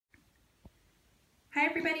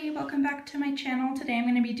everybody, welcome back to my channel. Today I'm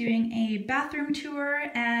going to be doing a bathroom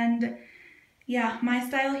tour, and yeah, my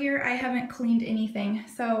style here, I haven't cleaned anything,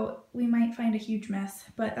 so we might find a huge mess,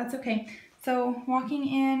 but that's okay. So walking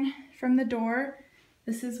in from the door,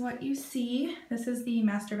 this is what you see. This is the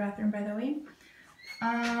master bathroom, by the way.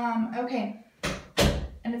 Okay,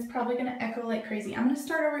 and it's probably going to echo like crazy. I'm going to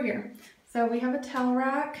start over here. So we have a towel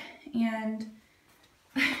rack and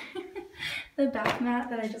the bath mat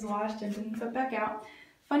that I just washed and didn't put back out.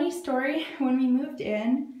 Funny story, when we moved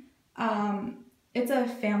in, it's a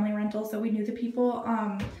family rental, so we knew the people.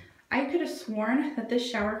 I could have sworn that this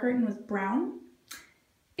shower curtain was brown.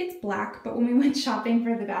 It's black, but when we went shopping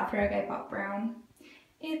for the bath rug, I bought brown.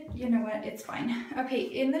 You know what, it's fine. Okay,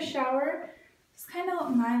 in the shower, it's kind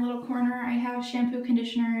of my little corner. I have shampoo,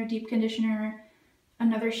 conditioner, deep conditioner,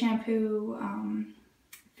 another shampoo,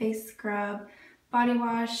 face scrub, body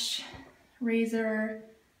wash, razor,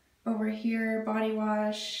 over here, body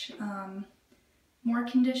wash, more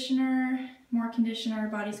conditioner,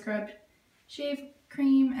 body scrub, shave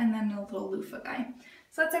cream, and then a little loofah guy.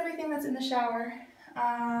 So that's everything that's in the shower.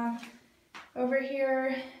 Over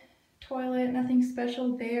here, toilet, nothing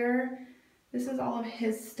special there. This is all of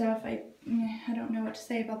his stuff. I don't know what to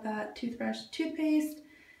say about that. Toothbrush, toothpaste.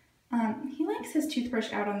 He likes his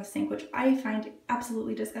toothbrush out on the sink, which I find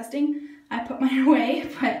absolutely disgusting. I put mine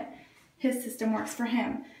away, but his system works for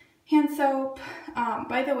him. Hand soap.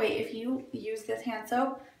 By the way, if you use this hand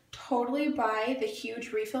soap, totally buy the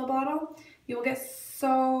huge refill bottle. You will get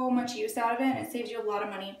so much use out of it, and it saves you a lot of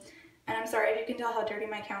money. And I'm sorry if you can tell how dirty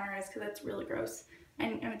my counter is, because it's really gross.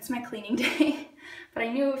 And it's my cleaning day, but I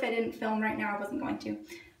knew if I didn't film right now, I wasn't going to.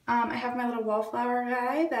 I have my little wallflower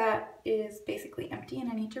guy that is basically empty and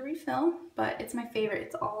I need to refill, but it's my favorite.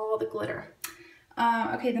 It's all the glitter.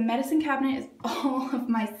 Okay, the medicine cabinet is all of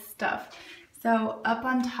my stuff. So up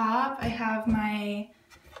on top, I have my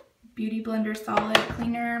Beauty Blender Solid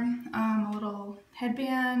Cleaner, a little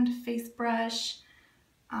headband, face brush.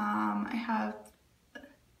 I have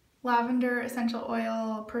lavender essential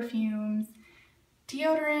oil, perfumes,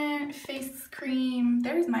 deodorant, face cream.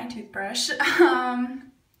 There's my toothbrush.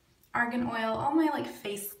 Argan oil, all my like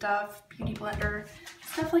face stuff, beauty blender,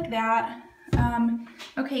 stuff like that.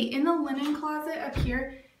 Okay, in the linen closet up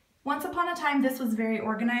here, once upon a time this was very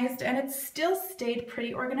organized, and it still stayed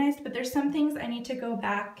pretty organized, but there's some things I need to go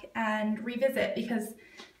back and revisit because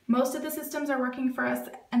most of the systems are working for us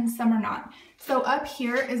and some are not. So up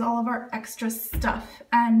here is all of our extra stuff,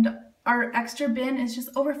 and our extra bin is just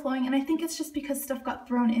overflowing, and I think it's just because stuff got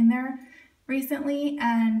thrown in there recently,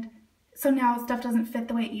 and so now stuff doesn't fit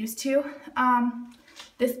the way it used to.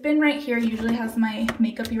 This bin right here usually has my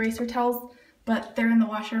makeup eraser towels, but they're in the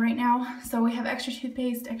washer right now. So we have extra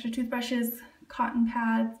toothpaste, extra toothbrushes, cotton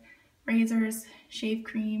pads, razors, shave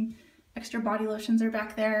cream, extra body lotions are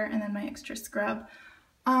back there, and then my extra scrub.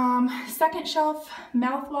 Second shelf,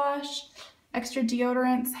 mouthwash, extra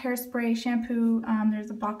deodorants, hairspray, shampoo.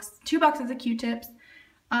 There's two boxes of Q-tips.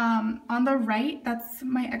 On the right, that's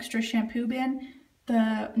my extra shampoo bin.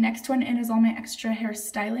 The next one in is all my extra hair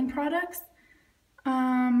styling products.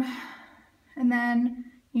 And then,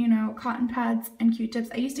 you know, cotton pads and Q-tips.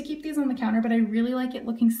 I used to keep these on the counter, but I really like it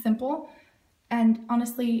looking simple. And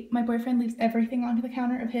honestly, my boyfriend leaves everything onto the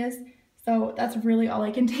counter of his, so that's really all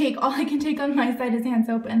I can take. All I can take on my side is hand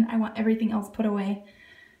soap, and I want everything else put away.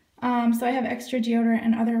 So I have extra deodorant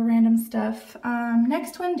and other random stuff.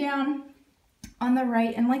 Next one down on the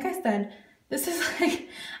right, and like I said, this is like,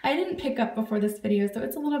 I didn't pick up before this video, so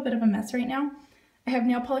it's a little bit of a mess right now. I have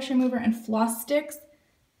nail polish remover and floss sticks.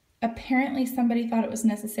 Apparently somebody thought it was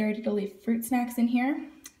necessary to leave fruit snacks in here.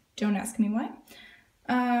 Don't ask me why.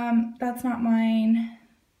 That's not mine.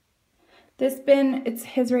 This bin, it's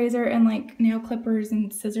his razor and like nail clippers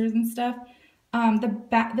and scissors and stuff.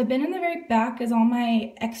 The bin in the very back is all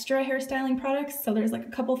my extra hairstyling products. So there's like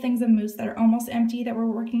a couple things of mousse that are almost empty that we're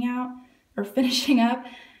working out or finishing up.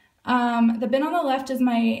 The bin on the left is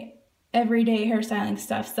my everyday hairstyling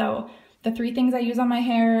stuff. So the 3 things I use on my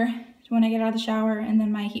hair when I get out of the shower, and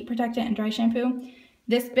then my heat protectant and dry shampoo.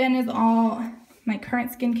 This bin is all my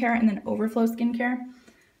current skincare and then overflow skincare,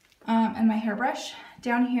 and my hairbrush.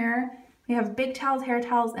 Down here, we have big towels, hair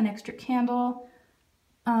towels, and extra candle.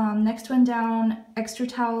 Next one down, extra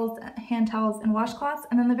towels, hand towels, and washcloths.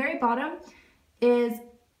 And then the very bottom is,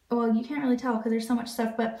 well, you can't really tell because there's so much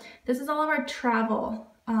stuff, but this is all of our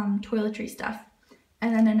travel toiletry stuff.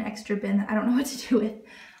 And then an extra bin that I don't know what to do with.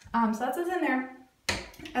 So that's what's in there.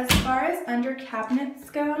 As far as under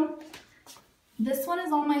cabinets go, this one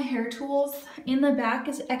is all my hair tools. In the back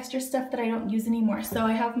is extra stuff that I don't use anymore. So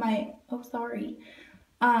I have my,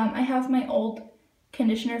 I have my old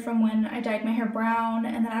conditioner from when I dyed my hair brown,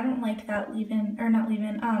 and then I don't like that leave-in, or not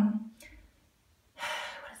leave-in, what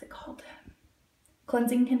is it called?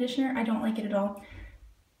 Cleansing conditioner. I don't like it at all.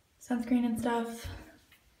 Sunscreen and stuff.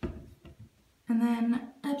 And then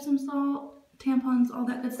Epsom salt, tampons, all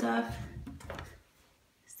that good stuff.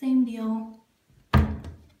 Same deal.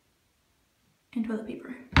 And toilet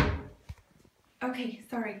paper. Okay,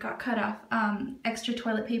 sorry, got cut off. Extra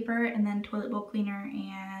toilet paper, and then toilet bowl cleaner,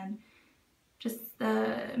 and just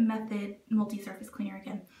the Method multi-surface cleaner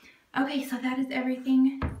again. Okay, so that is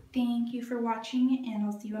everything. Thank you for watching, and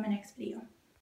I'll see you in my next video.